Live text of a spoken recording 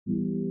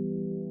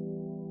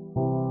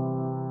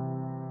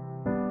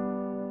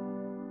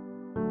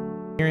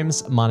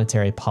Ethereum's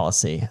monetary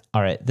policy.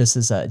 All right, this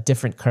is a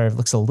different curve.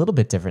 Looks a little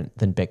bit different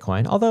than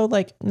Bitcoin, although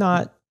like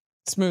not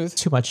smooth,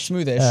 too much.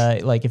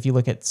 Smoothish. Like if you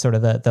look at sort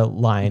of the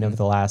line of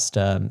the last,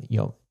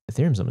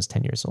 Ethereum's almost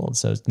 10 years old,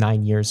 so it's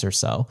 9 years or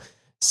so.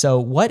 So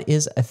what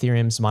is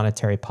Ethereum's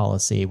monetary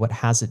policy? What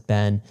has it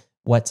been?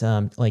 What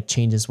like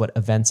changes? What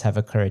events have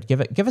occurred?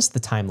 Give us the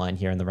timeline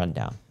here in the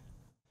rundown.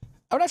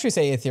 I would actually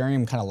say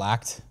Ethereum kind of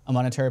lacked a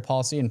monetary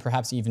policy, and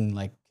perhaps even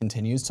like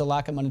continues to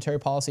lack a monetary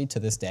policy to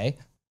this day,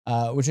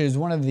 which is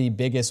one of the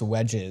biggest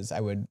wedges, I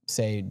would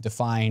say,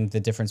 define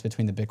the difference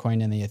between the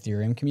Bitcoin and the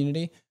Ethereum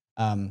community.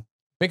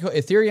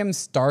 Ethereum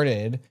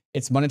started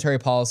its monetary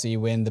policy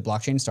when the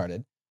blockchain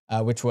started,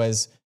 which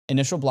was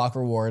initial block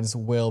rewards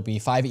will be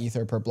 5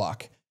 Ether per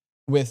block,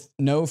 with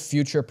no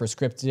future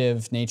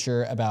prescriptive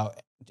nature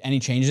about any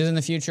changes in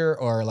the future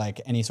or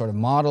like any sort of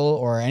model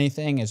or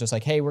anything. It's just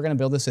like, hey, we're going to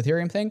build this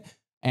Ethereum thing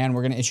and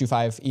we're going to issue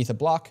 5 ETH a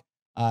block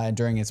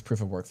during its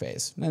proof of work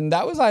phase. And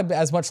that was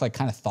as much like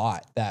kind of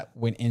thought that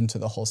went into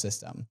the whole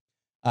system.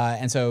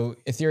 And so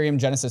Ethereum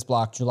Genesis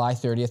block, July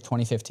 30th,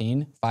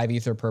 2015, 5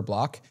 Ether per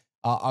block.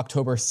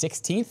 October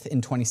 16th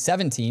in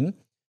 2017,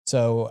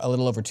 so a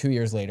little over 2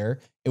 years later,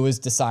 it was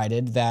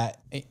decided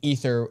that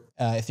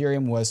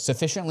Ethereum was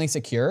sufficiently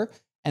secure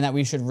and that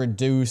we should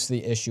reduce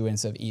the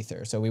issuance of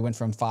Ether. So we went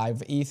from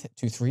 5 ETH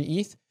to 3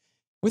 ETH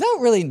without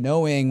really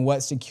knowing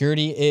what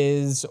security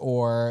is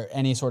or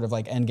any sort of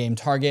like endgame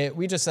target.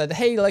 We just said,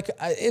 hey, like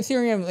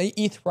Ethereum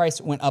ETH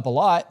price went up a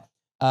lot.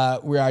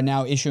 We are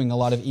now issuing a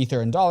lot of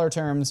Ether in dollar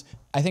terms.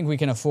 I think we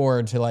can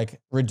afford to like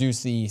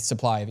reduce the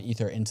supply of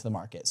Ether into the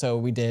market. So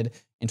we did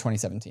in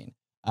 2017.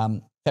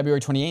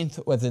 February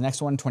 28th was the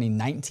next one,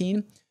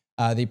 2019.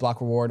 The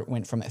block reward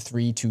went from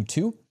 3 to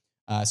 2.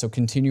 So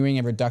continuing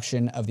a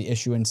reduction of the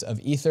issuance of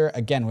Ether,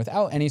 again,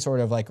 without any sort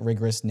of like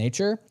rigorous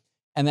nature.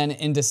 And then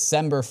in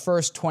December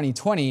 1st,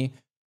 2020,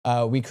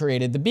 we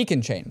created the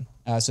Beacon chain.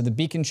 So the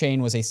Beacon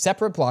chain was a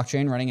separate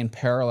blockchain running in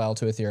parallel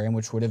to Ethereum,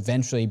 which would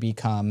eventually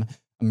become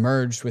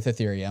merged with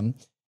Ethereum.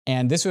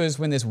 And this was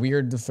when this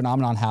weird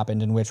phenomenon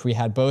happened in which we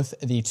had both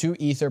the 2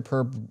 Ether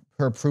per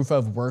proof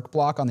of work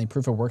block on the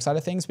proof of work side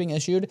of things being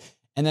issued,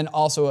 and then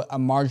also a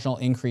marginal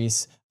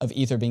increase of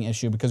Ether being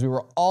issued because we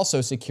were also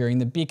securing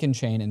the Beacon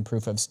chain in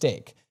proof of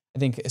stake. I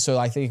think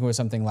it was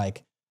something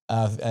like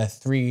a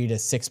 3 to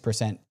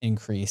 6%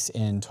 increase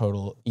in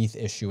total ETH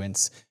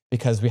issuance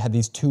because we had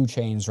these 2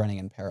 chains running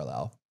in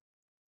parallel.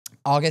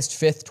 August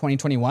 5th,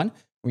 2021,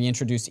 we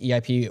introduced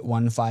EIP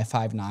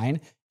 1559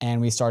 and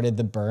we started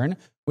the burn,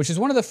 which is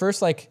one of the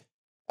first like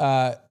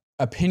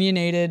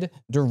opinionated,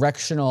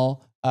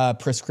 directional,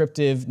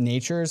 prescriptive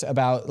natures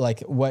about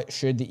like what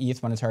should the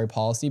ETH monetary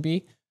policy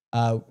be.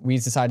 We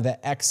decided that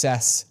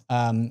excess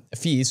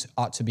fees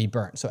ought to be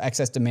burned. So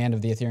excess demand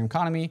of the Ethereum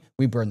economy,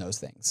 we burn those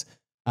things.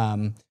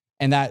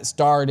 And that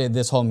started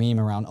this whole meme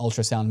around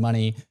ultrasound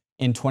money.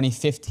 In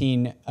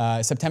 2015,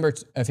 September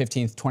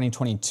 15th,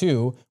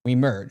 2022, we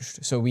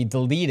merged. So we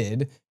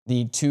deleted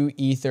the 2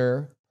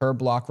 Ether per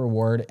block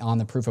reward on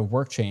the proof of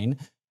work chain.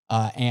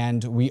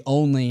 And we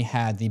only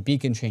had the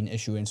Beacon chain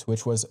issuance,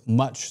 which was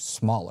much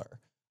smaller.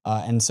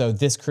 And so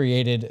this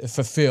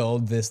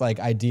fulfilled this like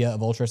idea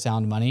of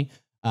ultrasound money.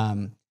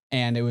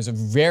 And it was a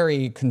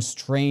very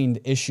constrained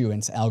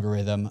issuance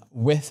algorithm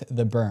with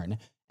the burn.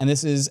 And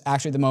this is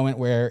actually the moment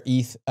where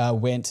ETH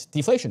went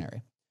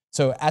deflationary.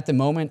 So at the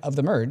moment of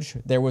the merge,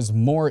 there was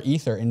more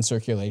Ether in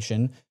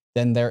circulation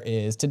than there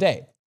is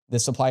today. The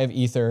supply of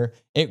Ether,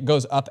 it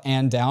goes up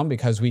and down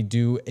because we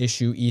do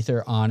issue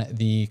Ether on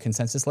the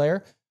consensus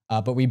layer,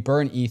 but we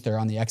burn Ether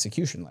on the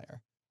execution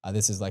layer.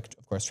 This is like,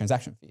 of course,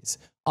 transaction fees.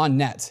 On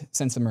net,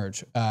 since the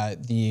merge,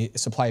 the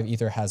supply of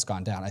Ether has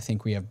gone down. I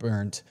think we have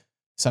burned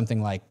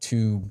something like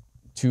 2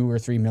 or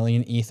 3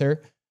 million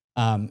Ether.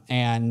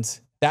 And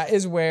that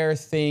is where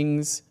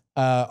things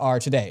are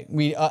today.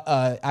 We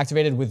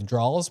activated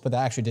withdrawals, but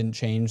that actually didn't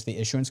change the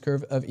issuance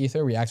curve of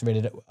Ether. We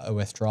activated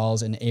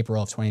withdrawals in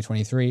April of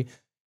 2023.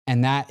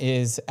 And that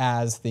is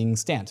as things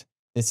stand.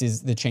 This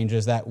is the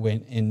changes that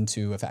went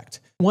into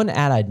effect. One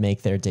add I'd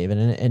make there, David,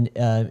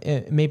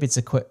 and maybe it's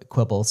a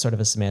quibble, sort of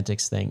a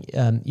semantics thing.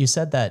 You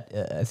said that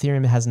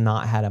Ethereum has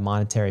not had a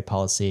monetary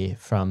policy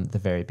from the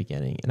very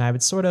beginning. And I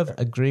would sort of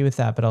agree with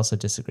that, but also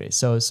disagree.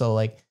 So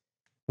like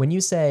when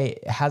you say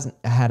it hasn't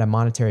had a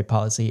monetary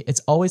policy,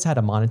 it's always had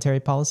a monetary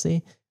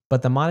policy,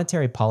 but the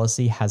monetary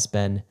policy has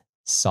been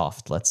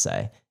soft, let's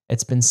say.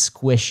 It's been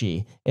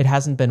squishy. It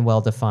hasn't been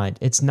well defined.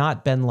 It's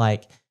not been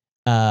like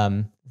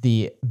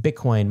the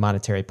Bitcoin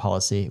monetary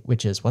policy,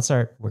 which is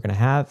we're going to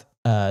have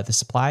the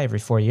supply every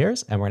 4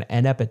 years and we're going to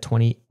end up at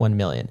 21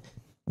 million.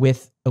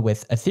 With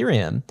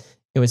Ethereum,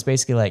 it was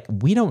basically like,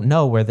 we don't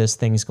know where this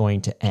thing's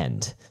going to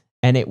end.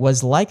 And it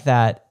was like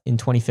that in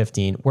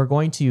 2015. We're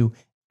going to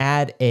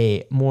add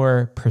a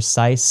more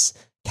precise,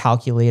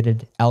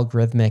 calculated,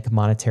 algorithmic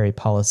monetary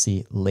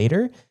policy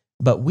later,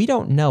 but we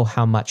don't know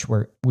how much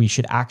we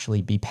should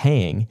actually be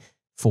paying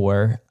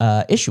for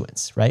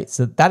issuance, right?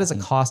 So that is a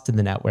cost to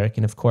the network.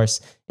 And of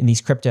course, in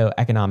these crypto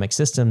economic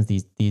systems,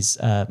 these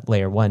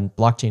layer 1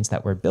 blockchains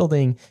that we're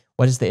building,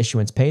 what is the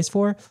issuance pays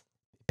for?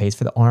 pays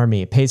for the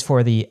army, it pays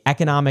for the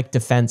economic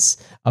defense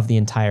of the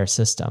entire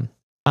system.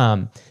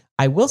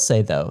 I will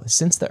say though,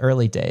 since the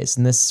early days,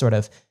 and this sort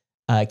of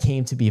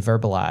came to be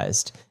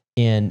verbalized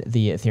in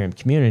the Ethereum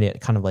community,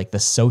 kind of like the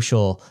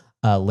social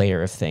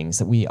layer of things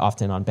that we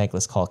often on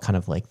Bankless call kind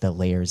of like the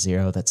layer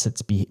zero that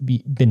sits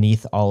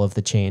beneath all of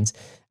the chains.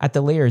 At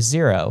the layer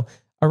zero,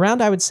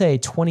 around I would say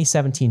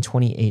 2017,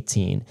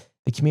 2018,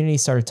 the community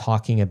started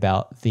talking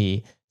about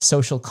the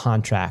social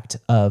contract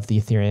of the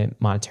Ethereum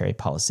monetary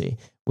policy,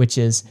 which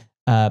is,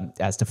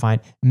 as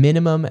defined,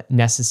 minimum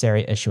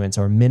necessary issuance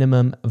or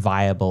minimum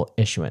viable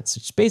issuance,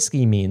 which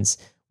basically means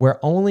we're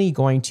only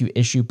going to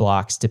issue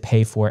blocks to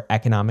pay for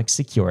economic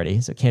security.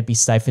 So it can't be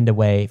siphoned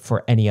away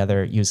for any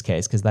other use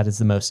case, because that is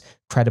the most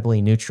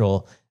credibly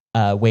neutral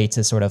way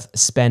to sort of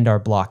spend our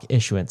block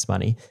issuance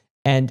money.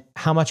 And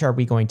how much are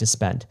we going to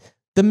spend?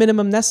 The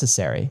minimum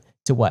necessary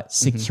to what?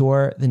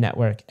 Secure the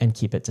network and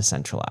keep it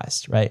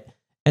decentralized, right?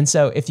 And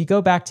so if you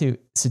go back to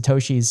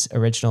Satoshi's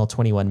original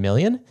 21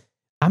 million,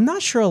 I'm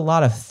not sure a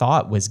lot of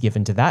thought was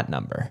given to that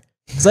number.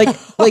 It's like,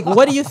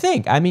 what do you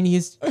think? I mean,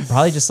 he's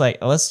probably just like,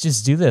 let's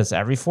just do this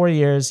every 4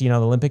 years. You know,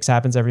 the Olympics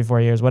happens every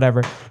 4 years,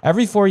 whatever.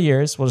 Every 4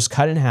 years, we'll just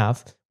cut it in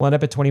half. We'll end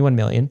up at 21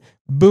 million.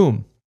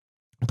 Boom.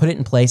 Put it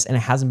in place, and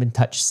it hasn't been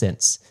touched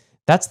since.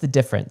 That's the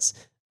difference.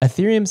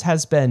 Ethereum's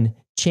has been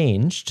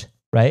changed,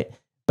 right?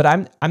 But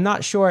I'm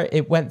not sure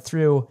it went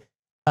through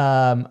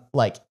I'm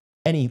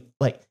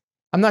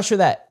not sure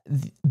that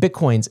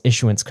Bitcoin's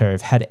issuance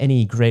curve had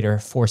any greater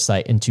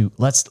foresight into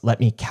let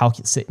me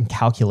sit and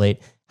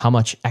calculate how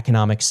much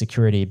economic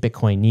security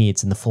Bitcoin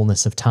needs in the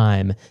fullness of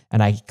time,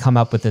 and I come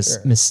up with this,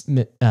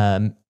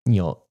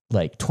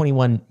 like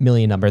 21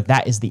 million number.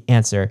 That is the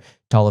answer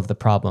to all of the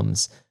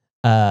problems.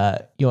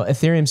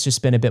 Ethereum's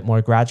just been a bit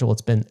more gradual.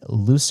 It's been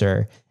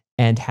looser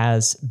and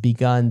has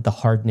begun the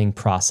hardening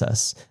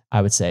process,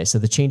 I would say. So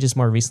the changes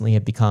more recently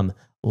have become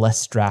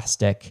less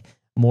drastic,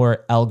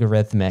 more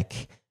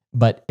algorithmic,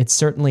 but it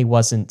certainly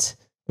wasn't.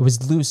 It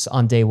was loose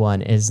on day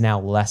one. It is now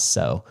less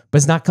so, but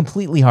it's not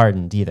completely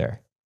hardened either.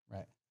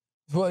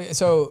 Well,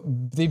 so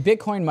the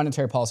Bitcoin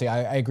monetary policy,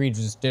 I agree,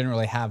 just didn't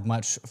really have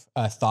much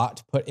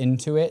thought put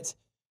into it.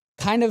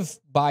 Kind of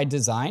by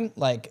design,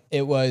 like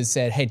it was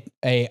said,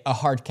 hey, a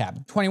hard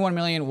cap, 21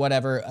 million,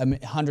 whatever,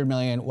 100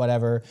 million,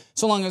 whatever.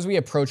 So long as we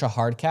approach a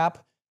hard cap,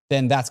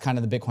 then that's kind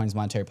of the Bitcoin's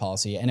monetary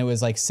policy. And it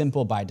was like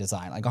simple by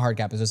design. Like a hard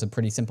cap is just a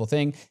pretty simple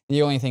thing.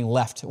 The only thing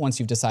left, once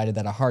you've decided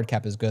that a hard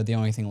cap is good, the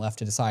only thing left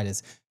to decide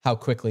is how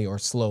quickly or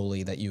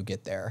slowly that you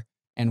get there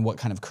and what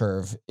kind of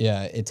curve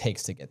it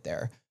takes to get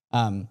there.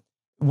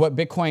 What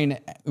Bitcoin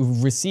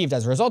received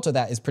as a result of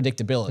that is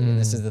predictability. And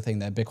this is the thing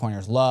that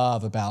Bitcoiners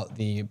love about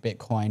the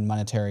Bitcoin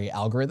monetary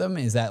algorithm,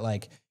 is that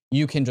like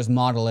you can just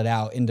model it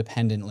out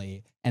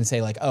independently and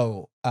say like,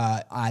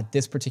 at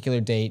this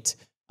particular date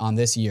on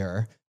this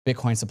year,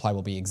 Bitcoin supply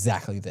will be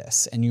exactly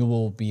this. And you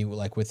will be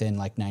like within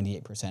like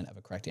 98% of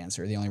a correct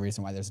answer. The only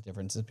reason why there's a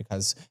difference is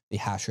because the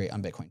hash rate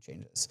on Bitcoin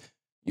changes.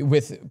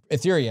 With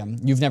Ethereum,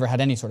 you've never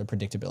had any sort of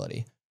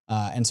predictability.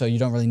 And so you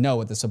don't really know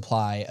what the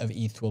supply of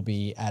ETH will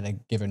be at a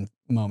given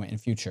moment in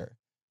future.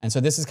 And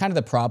so this is kind of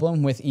the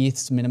problem with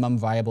ETH's minimum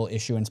viable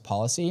issuance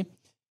policy.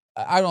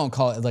 I don't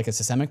call it like a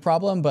systemic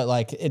problem, but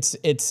like it's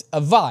a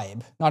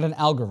vibe, not an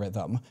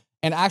algorithm.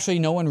 And actually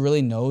no one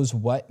really knows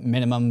what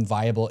minimum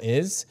viable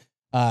is,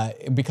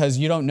 because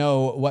you don't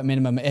know what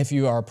minimum, if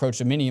you are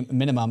approached a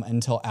minimum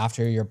until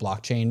after your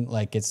blockchain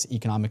like gets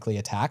economically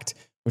attacked,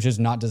 which is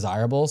not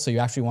desirable. So you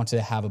actually want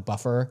to have a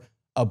buffer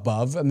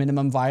above a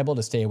minimum viable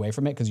to stay away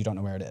from it because you don't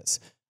know where it is.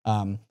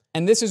 And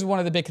this is one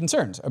of the big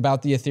concerns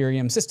about the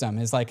Ethereum system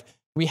is like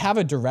we have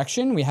a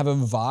direction, we have a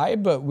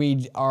vibe, but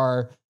we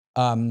are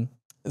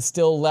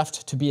still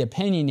left to be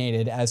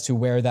opinionated as to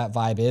where that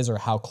vibe is or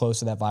how close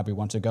to that vibe we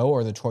want to go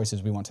or the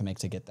choices we want to make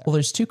to get there. Well,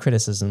 there's two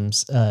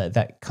criticisms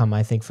that come,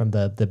 I think, from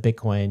the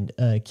Bitcoin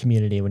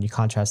community when you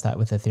contrast that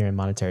with Ethereum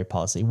monetary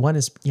policy. One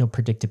is,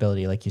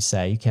 predictability, like you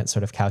say, you can't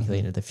sort of calculate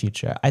into the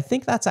future. I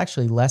think that's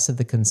actually less of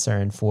the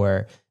concern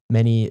for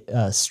many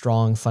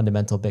strong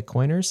fundamental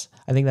Bitcoiners.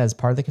 I think that is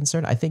part of the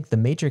concern. I think the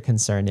major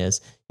concern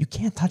is you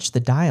can't touch the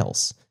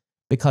dials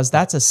because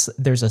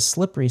there's a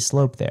slippery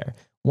slope there.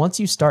 Once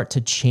you start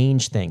to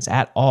change things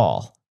at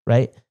all,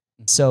 right?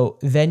 So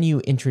then you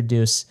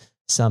introduce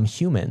some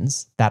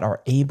humans that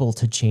are able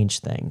to change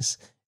things,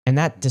 and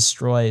that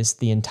destroys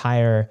the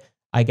entire,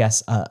 I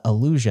guess,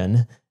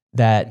 illusion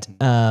that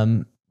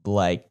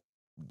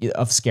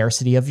of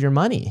scarcity of your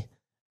money,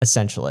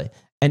 essentially.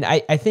 And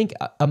I think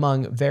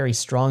among very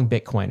strong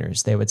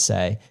Bitcoiners, they would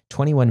say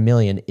 21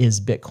 million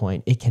is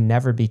Bitcoin. It can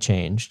never be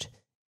changed.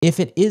 If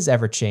it is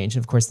ever changed,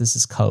 of course, this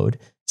is code.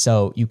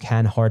 So you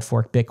can hard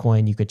fork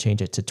Bitcoin. You could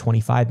change it to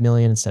 25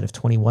 million instead of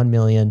 21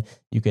 million.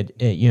 You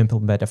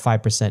implement a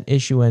 5%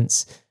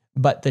 issuance.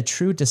 But the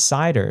true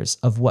deciders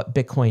of what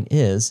Bitcoin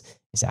is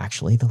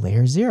actually the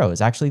layer zero,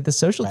 is actually the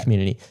social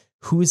community.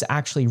 Who's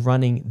actually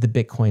running the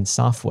Bitcoin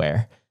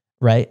software,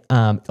 right?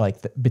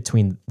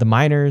 Between the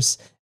miners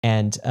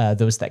and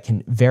those that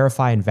can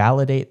verify and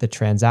validate the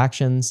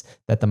transactions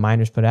that the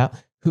miners put out.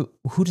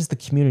 who does the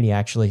community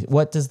actually,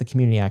 what does the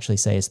community actually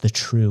say is the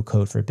true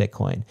code for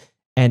Bitcoin?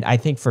 And I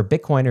think for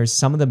Bitcoiners,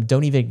 some of them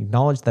don't even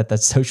acknowledge that that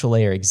social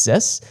layer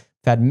exists.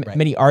 I've had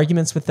many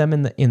arguments with them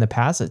in the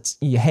past. It's,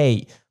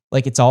 hey,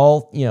 like it's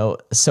all,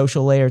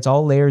 social layer. It's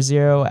all layer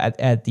 0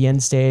 at the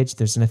end stage.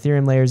 There's an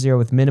Ethereum layer 0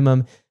 with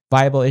minimum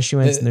viable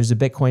issuance, and there's a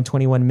Bitcoin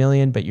 21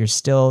 million, but you're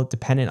still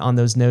dependent on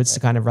those nodes to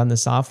kind of run the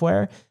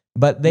software.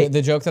 But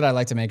the joke that I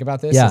like to make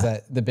about this is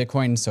that the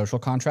Bitcoin social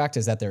contract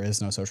is that there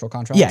is no social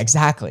contract. Yeah,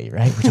 exactly.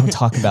 Right. We don't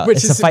talk about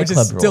it's a Fight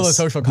Club rules. Still a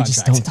social contract. We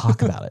just don't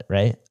talk about it.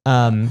 Right.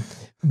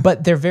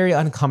 But they're very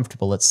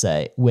uncomfortable, let's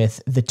say,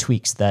 with the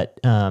tweaks that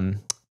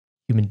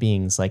human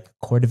beings, like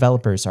core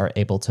developers, are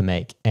able to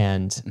make,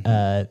 and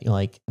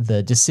like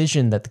the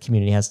decision that the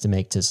community has to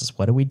make to just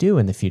what do we do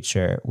in the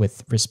future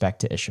with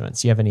respect to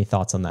issuance. Do you have any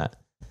thoughts on that?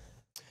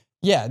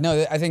 Yeah,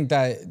 no, I think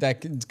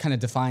that kind of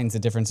defines the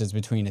differences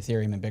between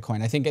Ethereum and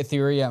Bitcoin. I think the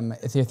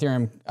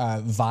Ethereum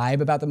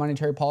vibe about the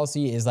monetary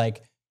policy is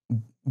like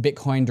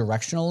Bitcoin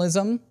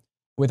directionalism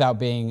without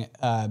being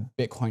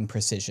Bitcoin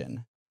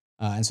precision.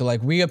 And so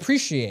like we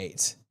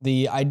appreciate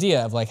the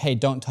idea of like, hey,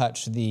 don't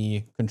touch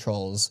the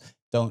controls,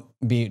 don't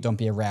be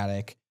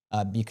erratic,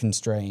 be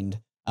constrained.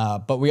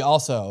 But we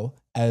also,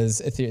 as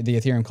the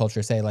Ethereum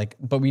culture say, like,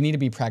 but we need to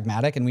be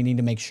pragmatic, and we need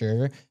to make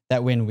sure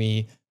that when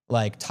we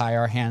like tie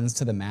our hands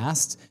to the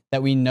mast,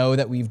 that we know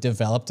that we've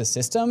developed a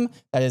system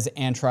that is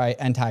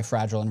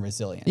anti-fragile and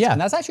resilient. Yeah. And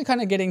that's actually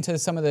kind of getting to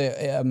some of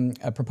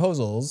the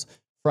proposals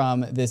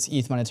from this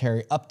ETH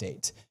monetary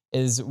update.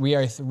 Is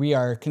we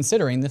are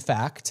considering the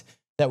fact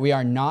that we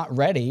are not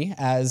ready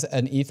as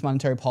an ETH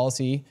monetary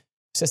policy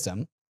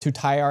system to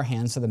tie our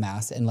hands to the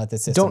mast and let the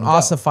system Don't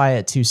ossify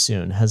it too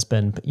soon has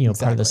been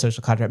part of the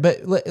social contract.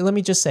 But let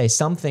me just say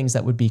some things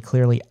that would be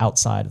clearly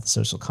outside of the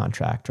social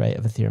contract, right,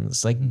 of Ethereum.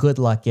 It's like good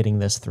luck getting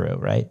this through,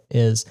 right?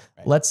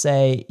 Let's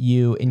say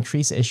you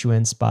increase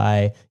issuance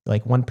by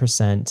like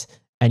 1%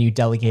 and you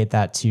delegate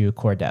that to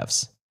core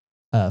devs,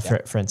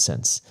 for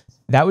instance.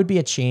 That would be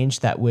a change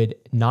that would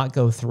not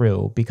go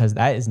through because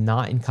that is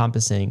not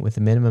encompassing with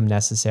the minimum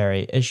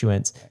necessary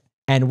issuance.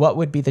 And what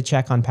would be the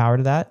check on power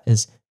to that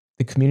is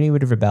the community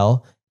would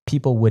rebel.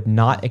 People would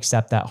not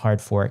accept that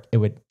hard fork. It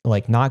would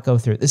like not go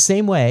through the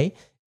same way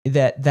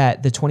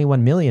that the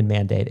 21 million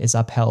mandate is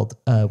upheld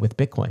with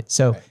Bitcoin.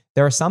 So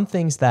there are some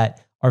things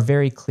that are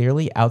very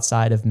clearly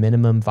outside of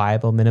minimum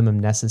viable, minimum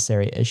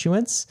necessary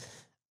issuance.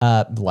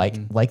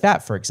 Like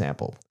that, for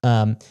example.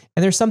 And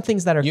there's some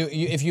things that are...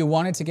 If you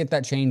wanted to get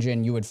that change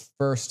in, you would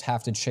first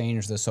have to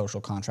change the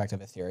social contract of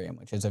Ethereum,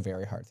 which is a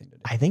very hard thing to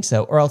do. I think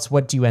so. Or else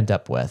what do you end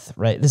up with,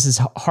 right? This is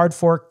hard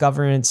fork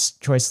governance,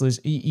 choice lose.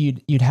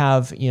 You'd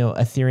have,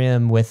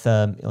 Ethereum with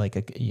like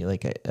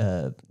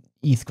a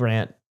ETH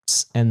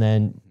grants and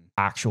then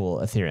actual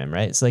Ethereum,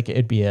 right? It's like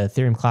it'd be a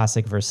Ethereum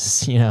Classic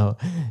versus,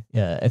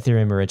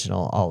 Ethereum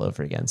Original all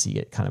over again. So you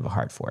get kind of a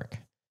hard fork.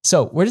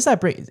 So where does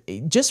that bring?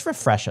 Just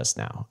refresh us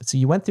now. So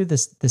you went through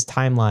this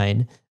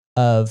timeline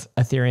of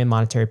Ethereum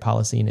monetary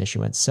policy and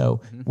issuance.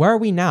 So where are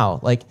we now?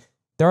 Like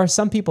there are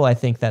some people I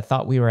think that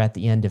thought we were at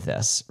the end of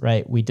this,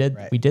 right? We did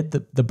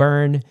the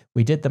burn,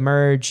 we did the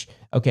merge.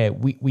 Okay,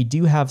 we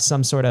do have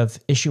some sort of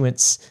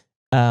issuance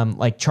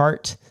like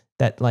chart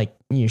that like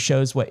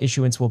shows what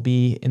issuance will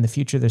be in the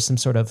future. There's some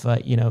sort of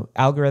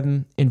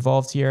algorithm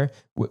involved here.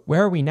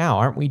 Where are we now?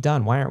 Aren't we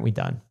done? Why aren't we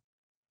done?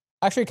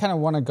 I actually kind of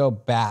want to go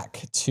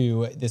back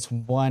to this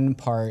one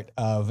part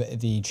of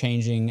the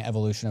changing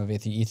evolution of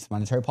the ETH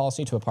monetary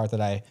policy to a part that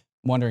I'm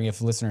wondering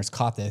if listeners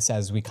caught this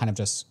as I kind of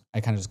just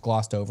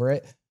glossed over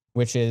it,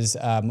 which is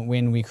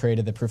when we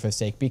created the proof of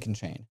stake beacon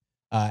chain.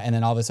 And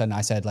then all of a sudden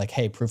I said like,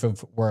 hey, proof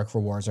of work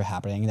rewards are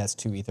happening. That's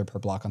 2 Ether per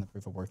block on the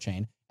proof of work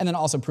chain. And then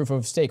also proof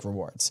of stake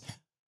rewards.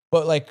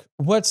 But like,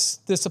 what's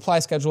the supply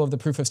schedule of the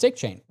proof of stake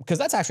chain? Because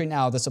that's actually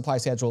now the supply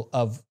schedule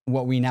of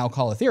what we now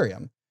call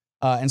Ethereum.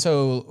 And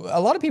so a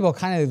lot of people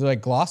kind of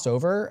like glossed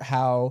over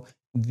how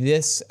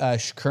this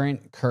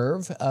current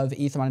curve of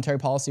ETH monetary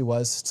policy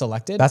was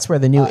selected. That's where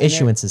the new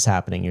issuance is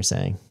happening, you're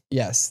saying?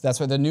 Yes, that's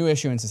where the new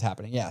issuance is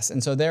happening, yes.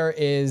 And so there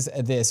is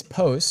this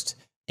post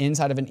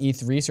inside of an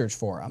ETH research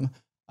forum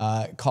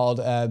called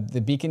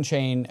the Beacon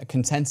Chain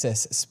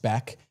Consensus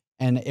Spec.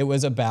 And it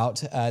was about,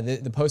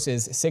 the post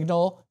is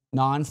signal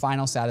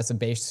non-final status of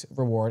base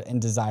reward and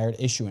desired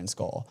issuance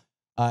goal.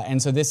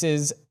 And so this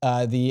is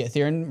the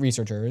Ethereum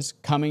researchers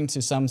coming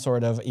to some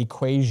sort of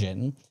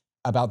equation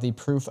about the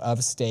proof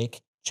of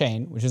stake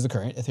chain, which is the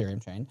current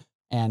Ethereum chain,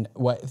 and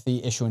what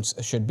the issuance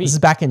should be. This is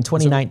back in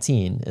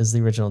 2019 is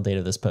the original date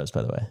of this post,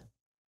 by the way.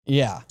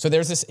 Yeah. So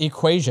there's this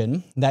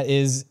equation that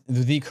is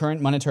the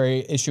current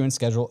monetary issuance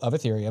schedule of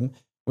Ethereum,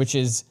 which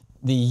is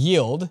the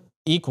yield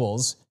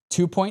equals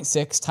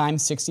 2.6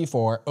 times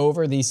 64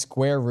 over the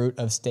square root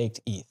of staked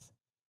ETH.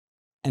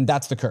 And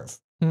that's the curve.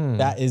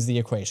 That is the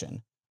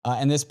equation.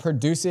 And this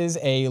produces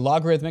a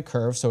logarithmic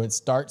curve. So it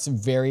starts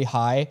very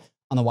high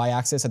on the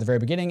y-axis at the very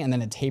beginning, and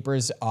then it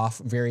tapers off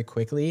very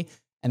quickly,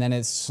 and then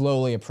it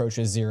slowly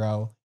approaches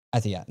 0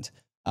 at the end.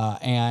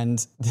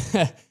 And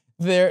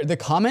the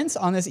comments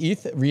on this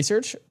ETH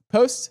research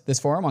post, this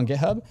forum on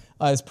GitHub,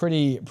 is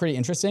pretty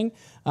interesting.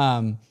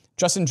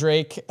 Justin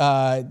Drake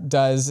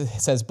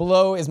says,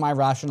 below is my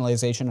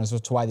rationalization as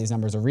to why these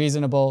numbers are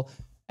reasonable.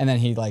 And then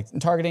he like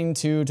targeting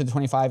 2 to the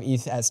 25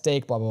 ETH at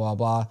stake, blah, blah,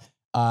 blah,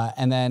 blah.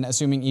 And then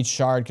assuming each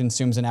shard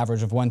consumes an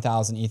average of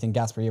 1,000 ETH in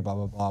gas per year, blah,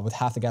 blah, blah, with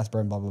half the gas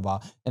burn, blah, blah, blah.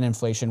 And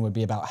inflation would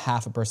be about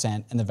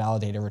 0.5% and the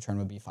validator return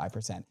would be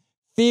 5%.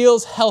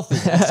 Feels healthy,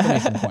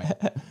 exclamation point.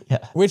 Yeah.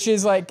 Which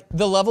is like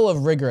the level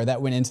of rigor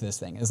that went into this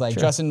thing. Is like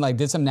Justin like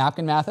did some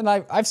napkin math, and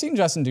I've seen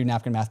Justin do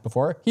napkin math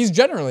before. He's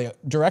generally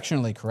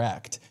directionally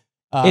correct.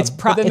 It's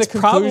probably it's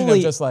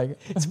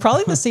it's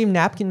probably the same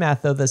napkin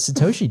math though that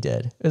Satoshi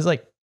did. It was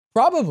like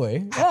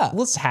probably, yeah.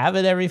 Let's have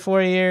it every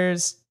 4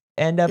 years.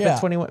 End up at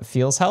 21.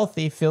 Feels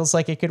healthy. Feels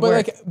like it could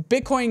work. But like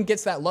Bitcoin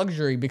gets that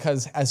luxury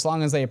because as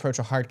long as they approach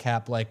a hard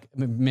cap, like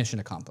mission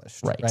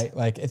accomplished, right?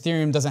 Like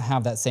Ethereum doesn't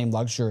have that same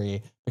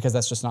luxury because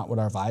that's just not what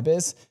our vibe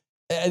is.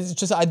 It's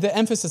just the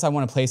emphasis I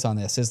want to place on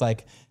this is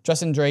like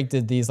Justin Drake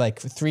did these like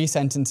 3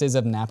 sentences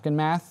of napkin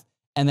math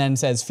and then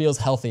says feels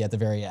healthy at the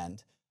very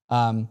end.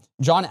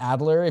 John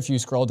Adler, if you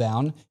scroll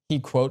down, he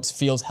quotes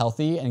feels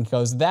healthy and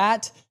goes,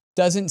 that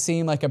doesn't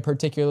seem like a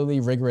particularly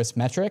rigorous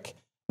metric.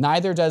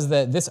 Neither does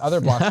this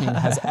other blockchain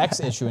has X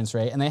issuance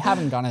rate, and they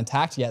haven't gone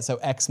attacked yet, so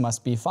X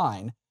must be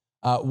fine.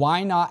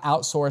 Why not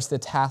outsource the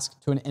task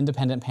to an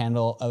independent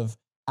panel of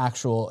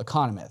actual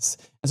economists?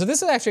 And so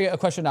this is actually a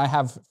question I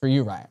have for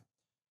you, Ryan.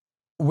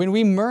 When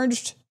we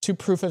merged to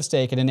proof of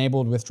stake and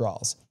enabled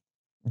withdrawals,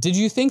 did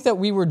you think that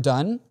we were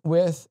done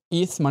with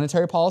ETH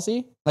monetary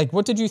policy? Like,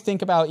 what did you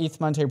think about ETH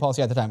monetary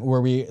policy at the time?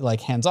 Were we like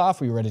hands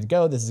off? Were we ready to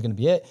go? This is going to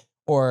be it?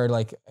 Or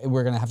like,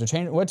 we're going to have to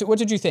change? What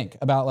did you think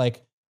about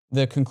like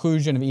the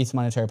conclusion of ETH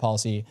monetary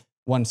policy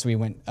once we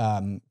went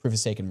proof of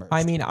stake and merged?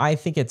 I mean, I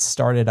think it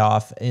started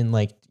off in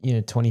like,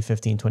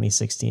 2015,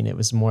 2016. It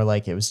was more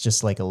like, it was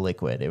just like a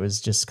liquid. It was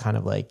just kind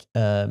of like,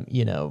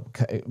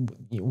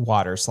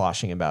 water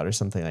sloshing about or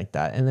something like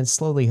that. And then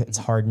slowly it's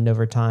hardened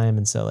over time.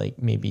 And so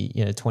like maybe,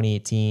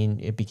 2018,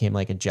 it became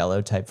like a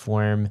jello type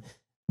form,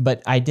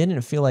 but I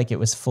didn't feel like it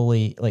was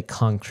fully like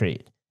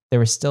concrete. There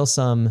was still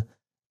some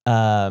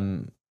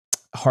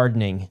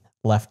hardening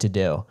left to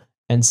do.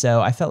 And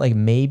so I felt like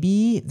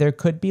maybe there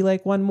could be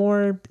like one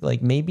more,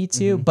 like maybe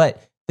 2,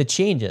 but the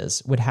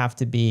changes would have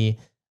to be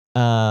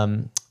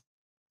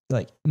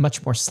like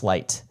much more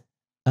slight,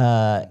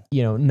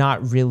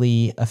 not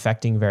really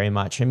affecting very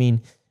much. I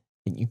mean,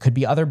 it could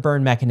be other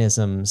burn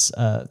mechanisms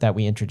that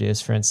we introduce,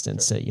 for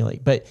instance,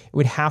 but it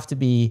would have to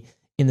be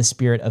in the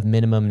spirit of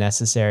minimum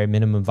necessary,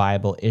 minimum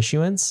viable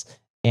issuance,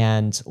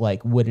 and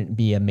like wouldn't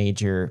be a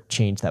major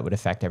change that would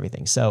affect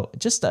everything. So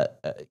just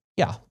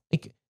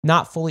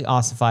not fully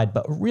ossified,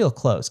 but real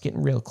close,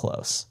 getting real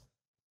close.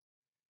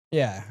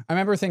 Yeah, I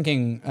remember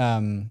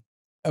thinking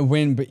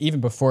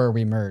even before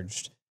we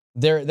merged,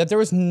 there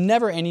was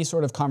never any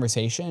sort of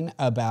conversation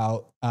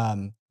about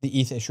the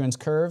ETH issuance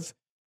curve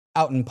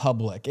out in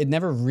public. It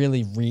never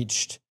really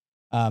reached.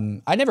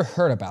 I never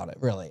heard about it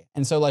really,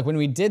 and so like when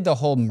we did the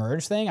whole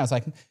merge thing, I was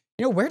like,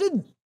 where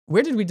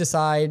did we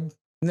decide?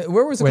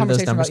 Where was the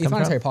conversation about ETH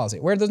monetary policy?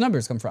 Where did those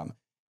numbers come from?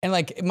 And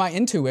like my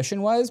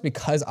intuition was,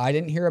 because I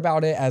didn't hear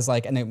about it as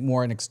like an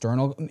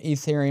external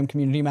Ethereum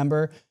community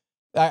member,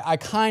 I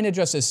kind of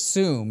just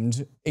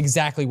assumed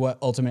exactly what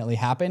ultimately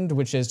happened,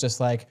 which is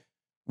just like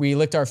we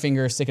licked our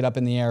fingers, stick it up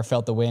in the air,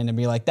 felt the wind, and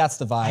be like, that's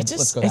the vibe.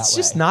 Let's go that way. It's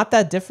just not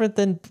that different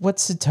than what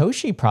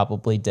Satoshi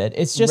probably did.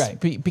 It's just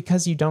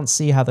because you don't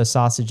see how the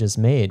sausage is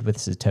made with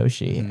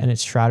Satoshi, and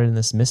it's shrouded in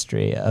this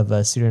mystery of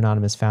a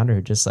pseudonymous founder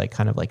who just like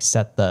kind of like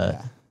set the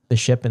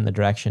ship in the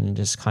direction and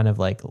just kind of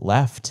like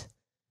left.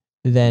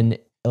 Then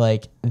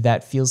like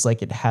that feels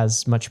like it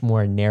has much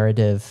more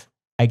narrative,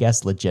 I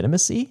guess,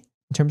 legitimacy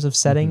in terms of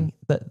setting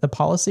the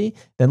policy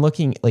than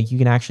looking like you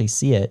can actually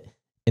see it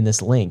in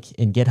this link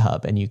in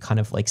GitHub and you kind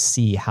of like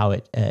see how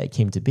it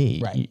came to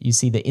be. Right. You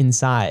see the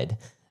inside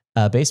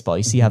baseball.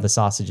 You see how the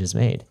sausage is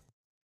made.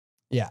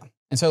 Yeah.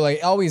 And so like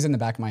always in the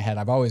back of my head,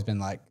 I've always been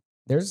like,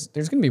 there's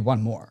going to be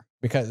one more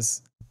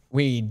because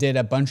we did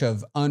a bunch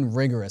of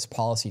unrigorous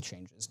policy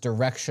changes,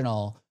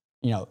 directional,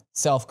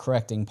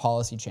 self-correcting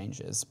policy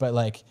changes. But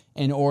like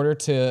in order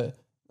to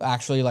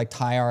actually like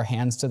tie our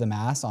hands to the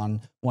mast on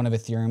one of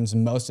Ethereum's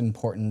most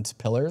important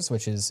pillars,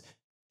 which is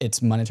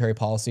its monetary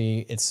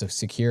policy, its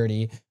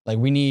security, like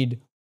we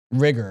need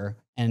rigor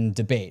and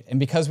debate. And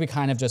because we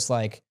kind of just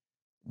like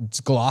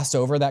glossed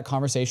over that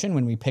conversation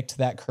when we picked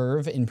that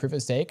curve in proof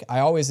of stake,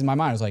 I always in my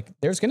mind was like,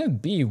 there's going to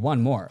be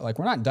one more. Like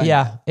we're not done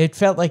yet. It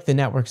felt like the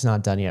network's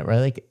not done yet, right?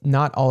 Like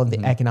not all of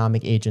the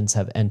economic agents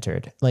have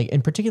entered. Like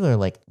in particular,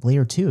 like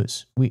layer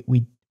 2s.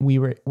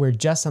 We're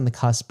just on the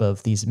cusp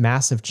of these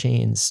massive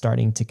chains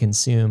starting to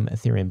consume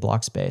Ethereum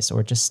block space,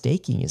 or just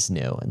staking is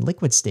new and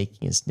liquid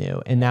staking is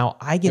new. And now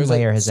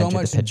EigenLayer has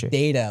entered the picture. So much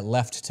data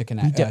left to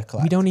collect.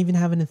 We don't even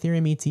have an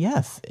Ethereum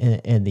ETF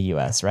in the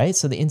US, right?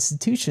 So the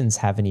institutions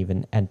haven't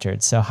even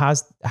entered. So how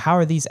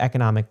are these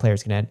economic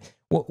players going to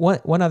end?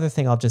 One other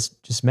thing I'll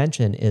just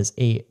mention is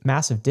a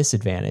massive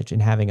disadvantage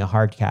in having a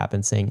hard cap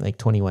and saying like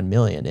 21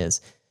 million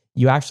is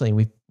you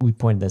actually, we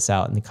pointed this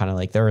out in the kind of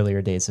like the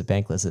earlier days of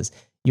Bankless, is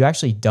you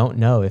actually don't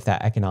know if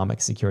that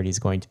economic security is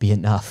going to be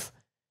enough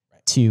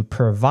to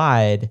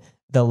provide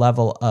the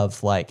level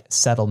of like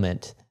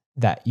settlement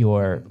that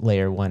your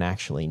layer one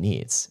actually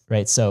needs,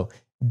 right? So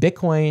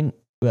Bitcoin,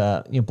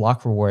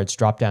 block rewards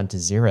drop down to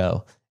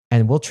 0,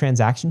 and will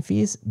transaction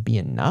fees be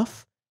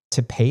enough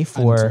to pay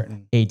for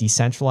Uncertain. a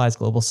decentralized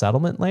global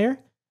settlement layer?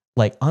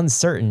 Like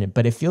uncertain,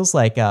 but it feels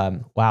like,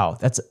 wow,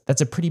 that's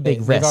a pretty big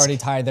risk. They've already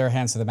tied their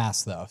hands to the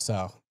mast though,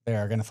 so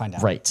they're going to find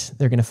out. Right,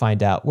 they're going to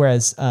find out.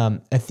 Whereas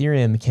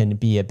Ethereum can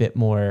be a bit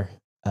more,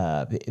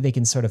 they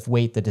can sort of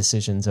weight the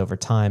decisions over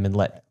time and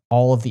let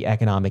all of the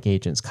economic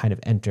agents kind of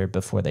enter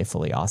before they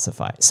fully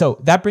ossify. So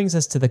that brings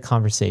us to the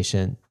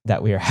conversation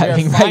that we are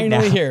having right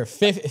now. Finally here,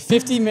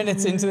 50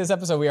 minutes into this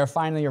episode, we are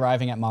finally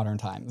arriving at modern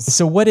times.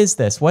 So what is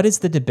this? What is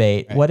the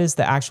debate? Right. What is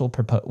the actual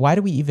why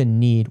do we even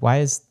need, why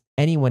is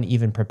anyone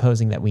even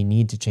proposing that we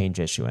need to change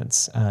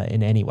issuance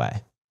in any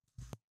way?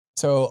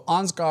 So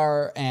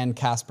Ansgar and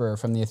Casper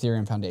from the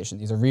Ethereum Foundation,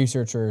 these are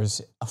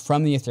researchers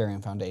from the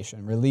Ethereum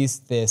Foundation,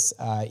 released this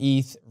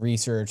ETH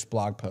research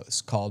blog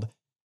post called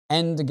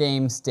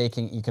Endgame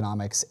Staking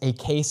Economics, a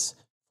case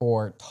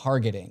for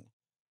targeting.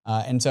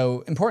 And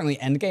so importantly,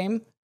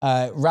 endgame,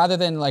 rather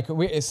than like, the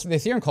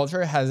Ethereum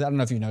culture has, I don't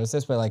know if you've noticed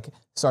this, but like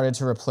started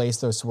to replace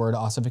this word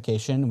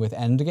ossification with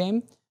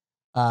endgame.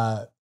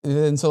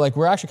 And so like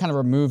we're actually kind of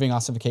removing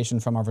ossification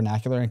from our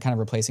vernacular and kind of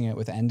replacing it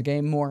with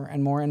endgame more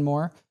and more and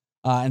more.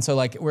 And so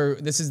like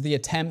this is the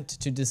attempt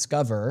to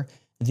discover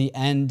the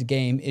end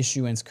game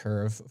issuance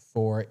curve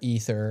for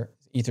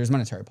Ether's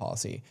monetary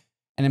policy.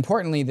 And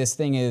importantly, this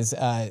thing is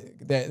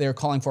they're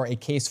calling for a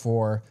case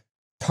for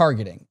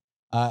targeting.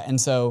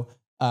 And so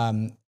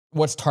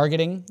what's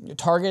targeting?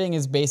 Targeting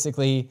is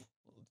basically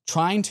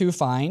trying to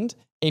find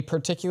a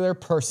particular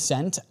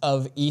percent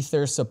of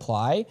Ether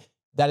supply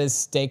that is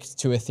staked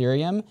to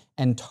Ethereum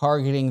and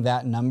targeting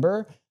that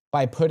number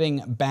by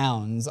putting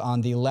bounds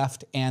on the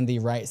left and the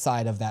right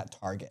side of that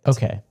target.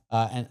 Okay.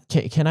 And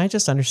can I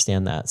just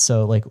understand that?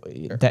 So like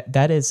Sure.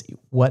 that is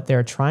what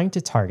they're trying to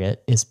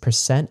target is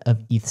percent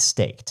of ETH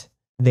staked.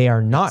 They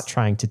are not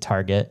trying to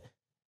target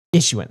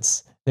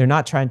issuance. They're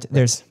not trying to,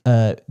 there's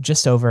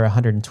just over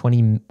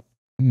 120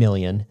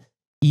 million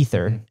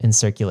Ether in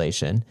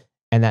circulation.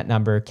 And that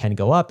number can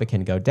go up, it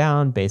can go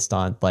down based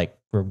on like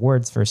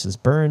rewards versus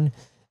burn.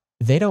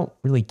 They don't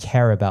really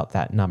care about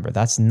that number.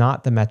 That's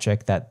not the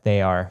metric that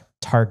they are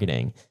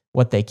targeting.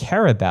 What they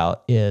care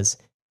about is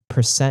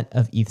percent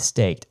of ETH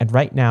staked. And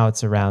right now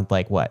it's around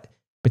like what?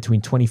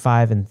 Between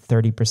 25 and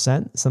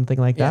 30%, something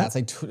like that? Yeah,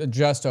 it's like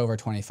just over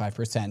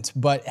 25%,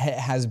 but it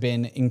has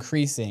been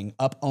increasing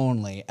up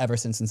only ever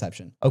since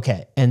inception.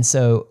 Okay. And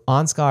so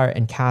Ansgar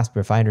and Casper,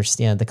 if I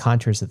understand the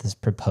contours of this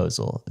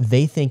proposal,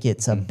 they think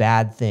it's a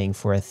bad thing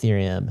for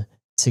Ethereum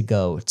to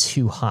go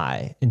too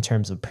high in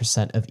terms of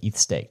percent of ETH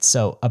staked.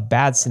 So a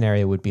bad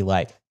scenario would be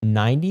like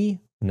 90,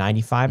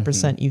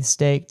 95% ETH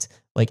staked.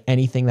 Like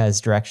anything that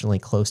is directionally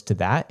close to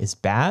that is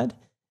bad.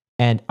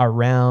 And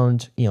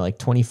around, like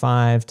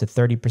 25 to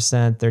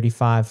 30%,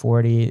 35,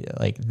 40,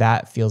 like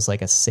that feels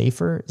like a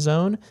safer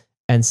zone.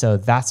 And so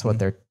that's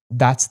what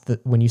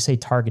when you say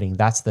targeting,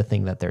 that's the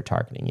thing that they're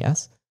targeting.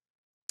 Yes.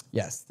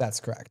 Yes, that's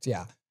correct.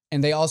 Yeah.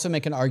 And they also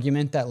make an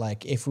argument that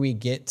like if we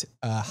get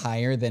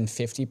higher than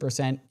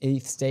 50%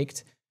 ETH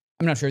staked,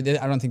 I'm not sure,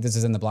 I don't think this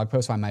is in the blog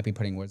post, so I might be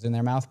putting words in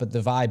their mouth, but the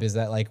vibe is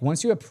that like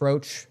once you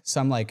approach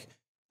some like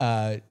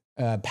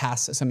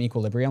past some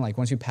equilibrium, like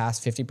once you pass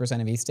 50%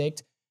 of ETH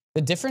staked,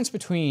 the difference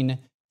between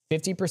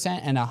 50%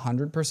 and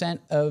 100%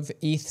 of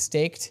ETH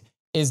staked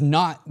is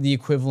not the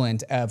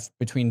equivalent of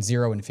between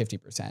 0 and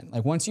 50%.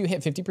 Like once you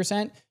hit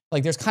 50%,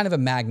 like there's kind of a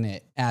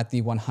magnet at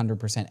the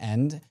 100%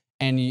 end,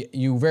 and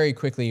you very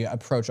quickly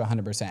approach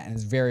 100%, and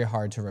it's very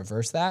hard to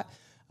reverse that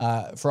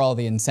for all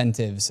the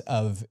incentives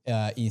of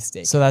ETH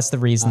stake. So that's the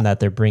reason that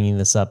they're bringing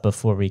this up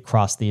before we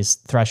cross these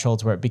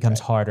thresholds where it becomes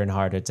harder and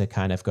harder to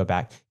kind of go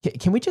back.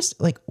 Can we just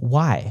like,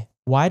 why?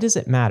 Why does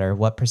it matter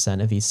what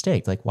percent of ETH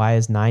staked? Like why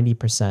is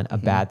 90% a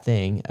bad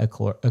thing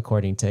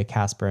according to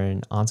Casper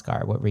and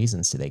Ansgar? What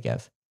reasons do they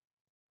give?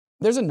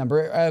 There's a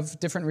number of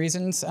different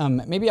reasons.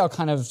 Maybe I'll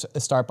kind of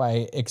start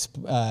by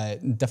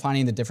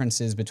defining the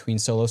differences between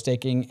solo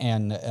staking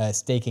and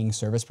staking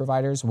service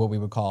providers, what we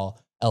would call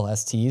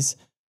LSTs.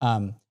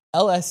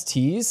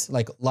 LSTs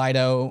like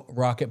Lido,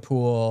 Rocket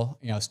Pool,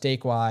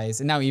 Stakewise,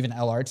 and now even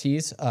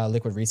LRTs,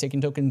 liquid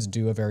restaking tokens,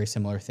 do a very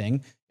similar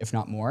thing, if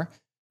not more.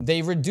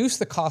 They reduce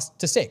the cost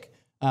to stake.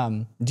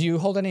 Do you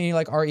hold any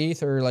like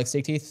RETH or like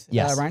staked ETH,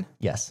 yes. Ryan?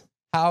 Yes.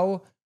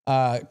 How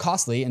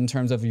costly in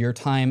terms of your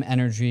time,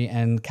 energy,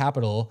 and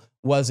capital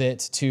was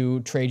it to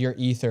trade your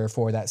Ether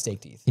for that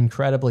staked ETH?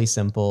 Incredibly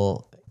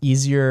simple,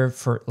 easier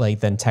for like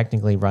than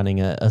technically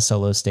running a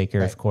solo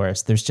staker. Of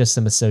course, there's just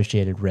some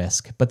associated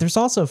risk, but there's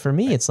also for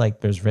me, it's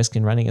like there's risk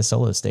in running a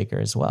solo staker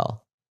as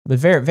well. But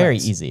very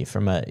easy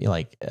from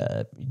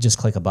just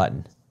click a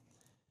button.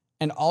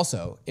 And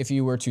also, if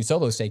you were to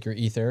solo stake your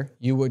Ether,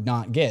 you would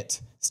not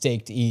get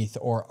staked ETH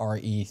or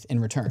RETH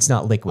in return. It's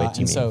not liquid,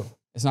 you mean? So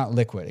It's not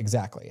liquid,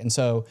 exactly. And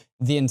so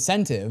the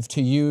incentive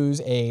to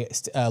use a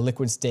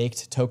liquid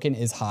staked token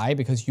is high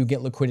because you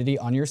get liquidity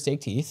on your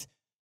staked ETH.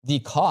 The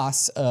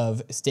cost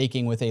of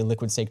staking with a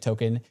liquid staked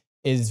token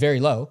is very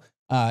low.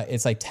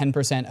 It's like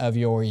 10% of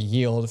your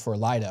yield for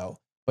Lido.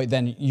 But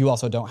then you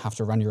also don't have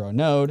to run your own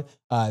node.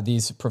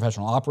 These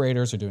professional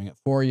operators are doing it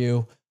for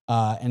you.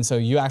 And so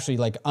you actually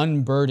like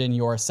unburden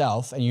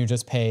yourself and you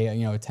just pay, a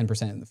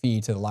 10%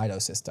 fee to the Lido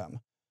system.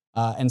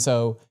 And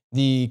so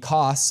the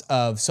costs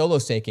of solo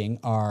staking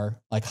are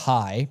like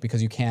high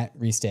because you can't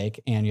restake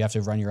and you have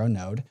to run your own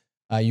node.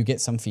 You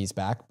get some fees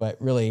back, but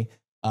really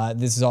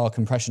this is all a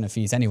compression of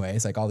fees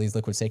anyways. Like all these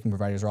liquid staking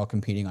providers are all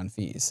competing on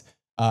fees.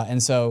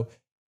 And so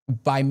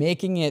by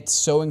making it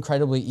so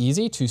incredibly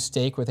easy to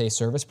stake with a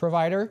service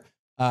provider,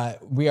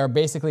 we are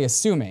basically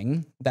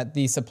assuming that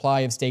the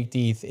supply of staked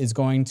ETH is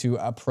going to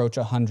approach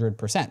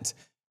 100%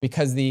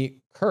 because the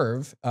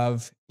curve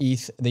of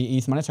ETH, the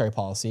ETH monetary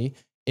policy,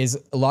 is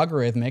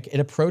logarithmic. It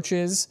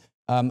approaches,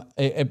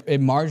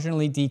 it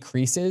marginally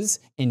decreases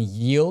in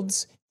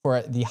yields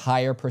for the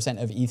higher percent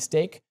of ETH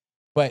stake,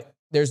 but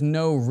there's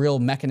no real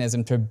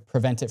mechanism to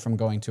prevent it from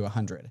going to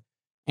 100.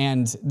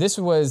 And this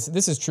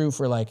is true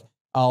for like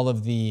all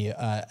of the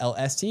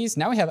LSTs.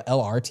 Now we have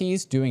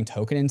LRTs doing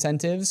token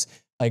incentives.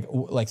 Like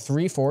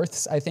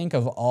 3/4, I think,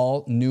 of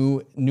all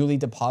newly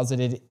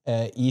deposited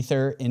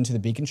Ether into the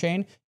beacon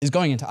chain is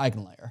going into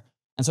EigenLayer.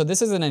 And so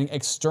this is an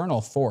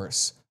external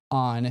force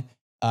on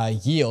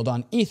yield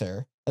on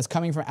Ether that's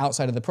coming from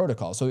outside of the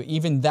protocol. So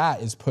even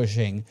that is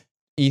pushing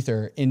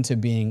Ether into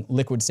being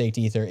liquid staked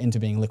Ether, into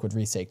being liquid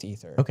restaked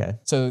Ether. Okay.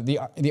 So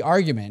the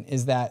argument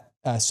is that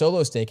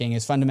solo staking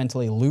is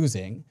fundamentally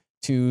losing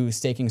to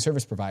staking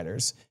service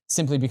providers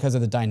simply because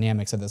of the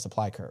dynamics of the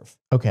supply curve.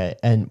 Okay.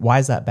 And why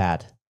is that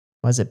bad?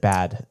 Why is it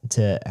bad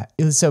to?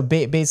 So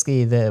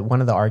basically,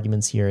 one of the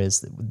arguments here is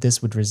that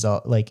this would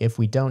result, like if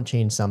we don't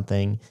change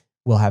something,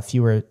 we'll have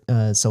fewer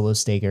solo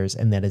stakers,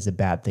 and that is a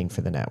bad thing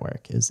for the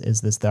network. Is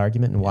this the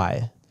argument, and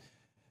why?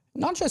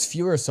 Not just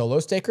fewer solo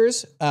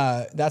stakers.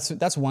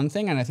 That's one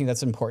thing, and I think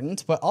that's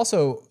important. But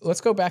also,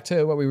 let's go back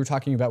to what we were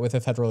talking about with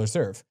the Federal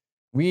Reserve.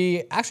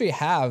 We actually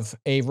have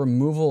a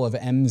removal of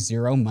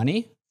M0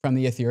 money from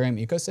the Ethereum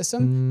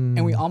ecosystem,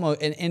 and we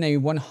almost in a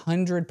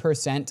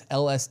 100%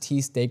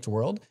 LST staked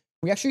world,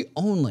 we actually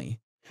only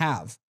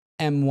have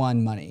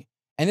M1 money.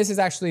 And this is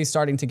actually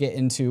starting to get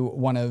into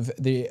one of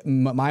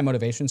my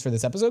motivations for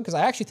this episode, because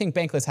I actually think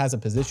Bankless has a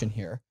position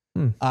here.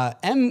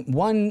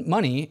 M1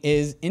 money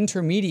is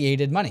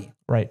intermediated money.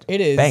 Right.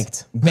 It is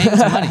banked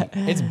money.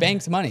 It's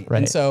banked money. Right.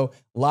 And so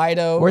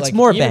Lido, or it's like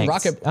more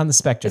banked on the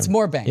spectrum. It's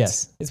more banked.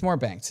 Yes. It's more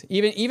banked.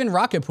 Even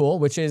Rocket Pool,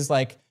 which is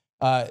like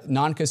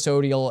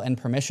non-custodial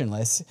and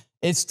permissionless,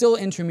 is still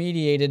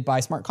intermediated by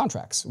smart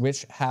contracts,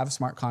 which have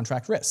smart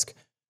contract risk.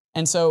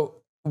 And so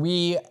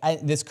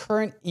this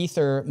current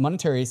Ether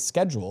monetary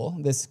schedule,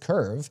 this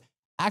curve,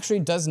 actually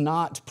does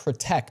not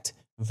protect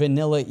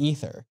vanilla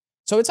Ether.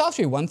 So it's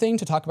actually one thing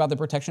to talk about the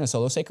protection of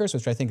solo stakers,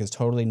 which I think is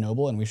totally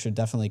noble, and we should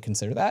definitely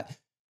consider that.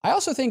 I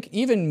also think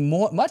even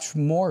much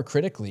more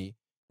critically,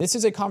 this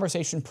is a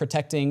conversation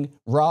protecting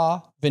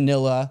raw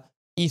vanilla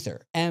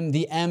Ether,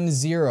 the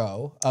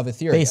M0 of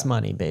Ethereum. Base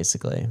money,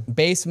 basically.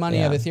 Base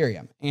money of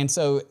Ethereum. And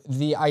so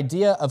the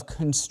idea of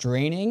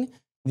constraining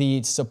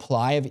the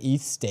supply of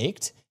ETH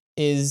staked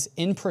is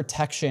in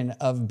protection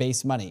of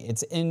base money.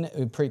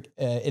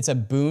 It's a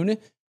boon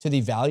to the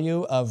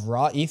value of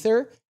raw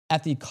Ether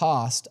at the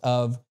cost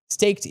of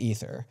staked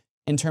Ether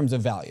in terms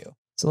of value.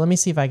 So let me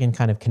see if I can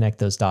kind of connect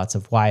those dots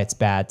of why it's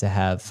bad to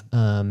have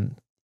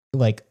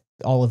like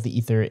all of the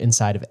Ether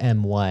inside of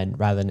M1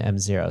 rather than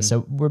M0.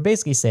 So we're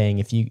basically saying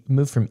if you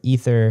move from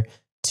Ether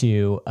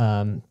to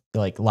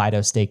like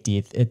Lido staked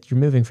ETH, you're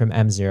moving from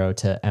M0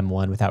 to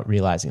M1 without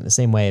realizing it. The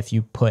same way if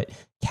you put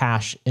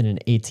cash in an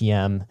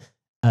ATM,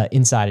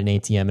 inside an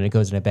ATM, and it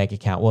goes in a bank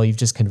account, well, you've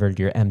just converted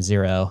your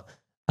M0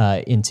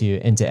 into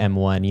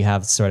M1. You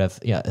have sort of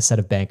a set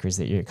of bankers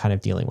that you're kind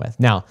of dealing with.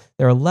 Now,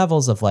 there are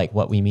levels of like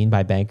what we mean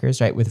by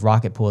bankers, right? With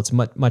Rocket Pool, it's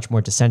much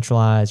more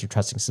decentralized. You're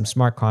trusting some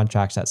smart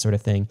contracts, that sort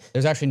of thing.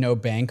 There's actually no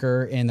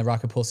banker in the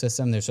Rocket Pool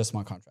system. There's just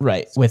smart contracts.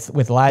 Right.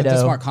 With Lido,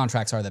 the smart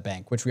contracts are the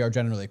bank, which we are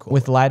generally cool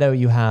with. Lido,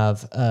 you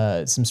have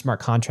some smart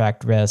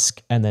contract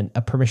risk, and then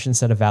a permission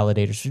set of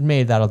validators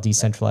made that'll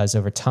decentralize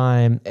over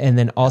time. And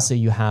then also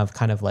you have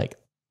kind of like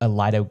a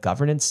Lido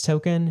governance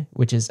token,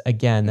 which is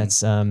again,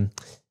 that's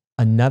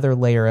another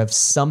layer of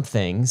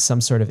something,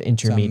 some sort of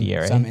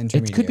intermediary. Some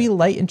intermediary. It could be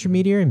light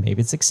intermediary, maybe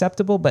it's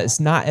acceptable, but it's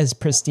not as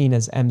pristine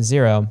as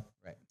M0.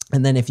 Right.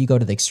 And then if you go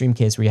to the extreme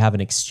case where you have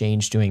an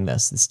exchange doing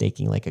this, the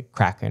staking like a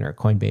Kraken or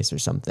Coinbase or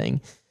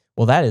something,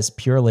 well, that is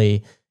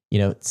purely,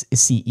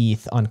 see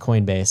ETH on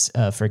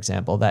Coinbase, for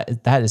example,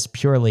 that is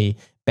purely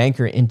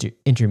banker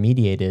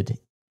intermediated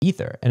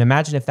Ether. And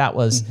imagine if that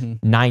was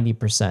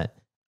 90%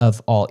 of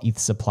all ETH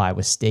supply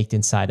was staked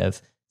inside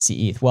of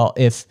CETH. Well,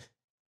 if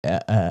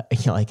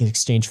like an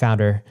exchange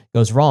founder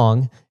goes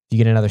wrong, if you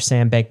get another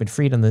Sam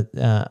Bankman-Fried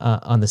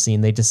on the scene,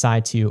 they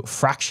decide to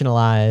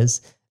fractionalize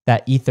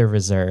that Ether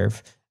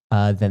reserve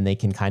then they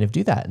can kind of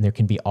do that, and there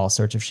can be all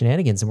sorts of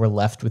shenanigans, and we're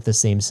left with the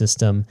same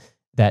system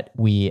that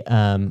we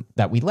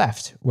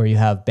left, where you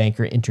have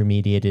banker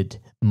intermediated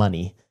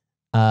money.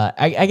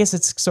 I guess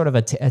it's sort of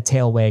a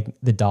tail wag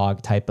the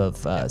dog type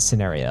of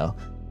scenario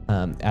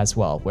as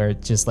well, where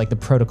just like the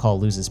protocol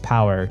loses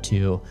power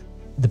to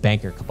the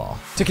banker cabal.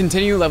 To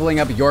continue leveling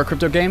up your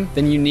crypto game,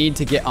 then you need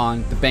to get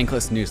on the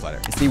Bankless newsletter.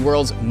 It's the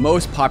world's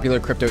most popular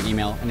crypto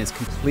email and is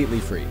completely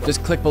free.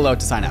 Just click below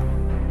to sign up.